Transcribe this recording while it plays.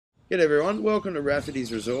G'day everyone, welcome to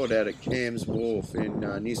Raffertys Resort out at Cam's Wharf in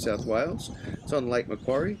New South Wales. It's on Lake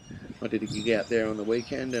Macquarie. I did a gig out there on the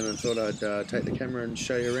weekend and I thought I'd take the camera and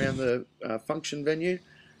show you around the function venue.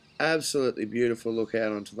 Absolutely beautiful look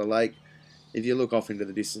out onto the lake. If you look off into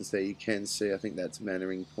the distance there you can see, I think that's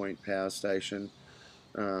Mannering Point Power Station.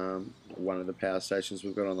 One of the power stations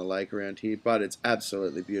we've got on the lake around here, but it's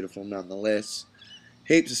absolutely beautiful nonetheless.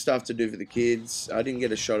 Heaps of stuff to do for the kids. I didn't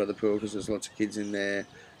get a shot of the pool because there's lots of kids in there,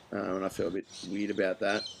 and I feel a bit weird about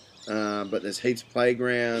that. But there's heaps of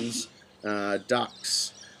playgrounds,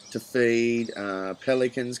 ducks to feed,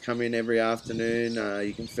 pelicans come in every afternoon.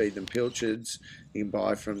 You can feed them pilchards. You can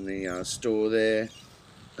buy from the store there.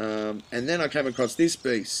 And then I came across this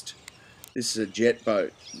beast. This is a jet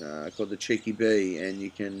boat called the Cheeky Bee, and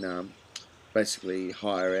you can basically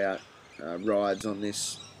hire out rides on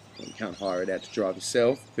this. Well, you can't hire it out to drive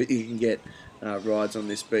yourself, but you can get rides on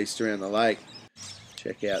this beast around the lake.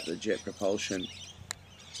 Check out the jet propulsion.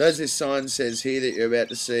 So as this sign says here that you're about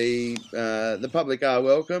to see, the public are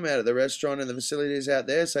welcome out at the restaurant and the facilities out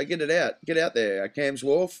there. So get out there. Cam's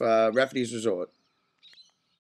Wharf, Raffertys Resort.